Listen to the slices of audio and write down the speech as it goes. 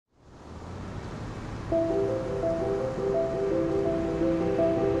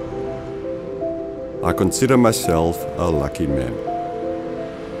I consider myself a lucky man.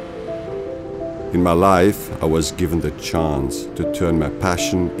 In my life, I was given the chance to turn my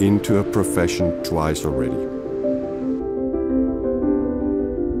passion into a profession twice already.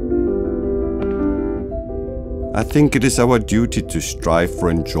 I think it is our duty to strive for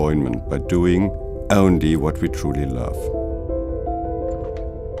enjoyment by doing only what we truly love.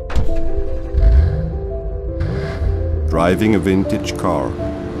 Driving a vintage car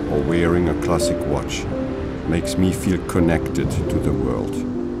or wearing a classic watch makes me feel connected to the world.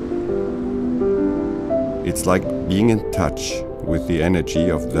 It's like being in touch with the energy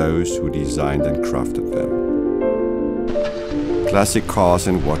of those who designed and crafted them. Classic cars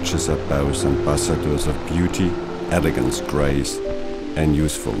and watches are both ambassadors of beauty, elegance, grace, and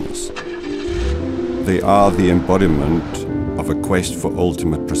usefulness. They are the embodiment of a quest for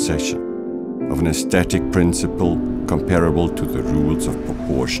ultimate precision, of an aesthetic principle comparable to the rules of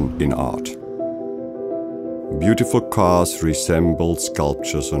proportion in art. Beautiful cars resemble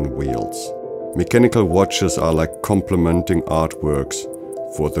sculptures on wheels. Mechanical watches are like complementing artworks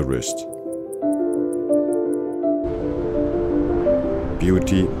for the wrist.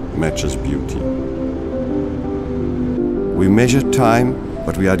 Beauty matches beauty. We measure time,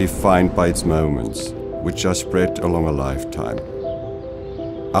 but we are defined by its moments, which are spread along a lifetime.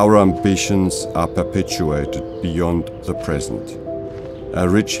 Our ambitions are perpetuated beyond the present. A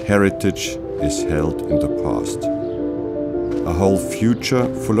rich heritage is held in the past. A whole future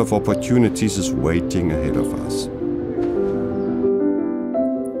full of opportunities is waiting ahead of us.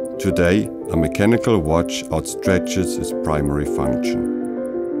 Today, a mechanical watch outstretches its primary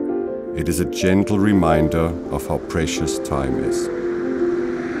function. It is a gentle reminder of how precious time is.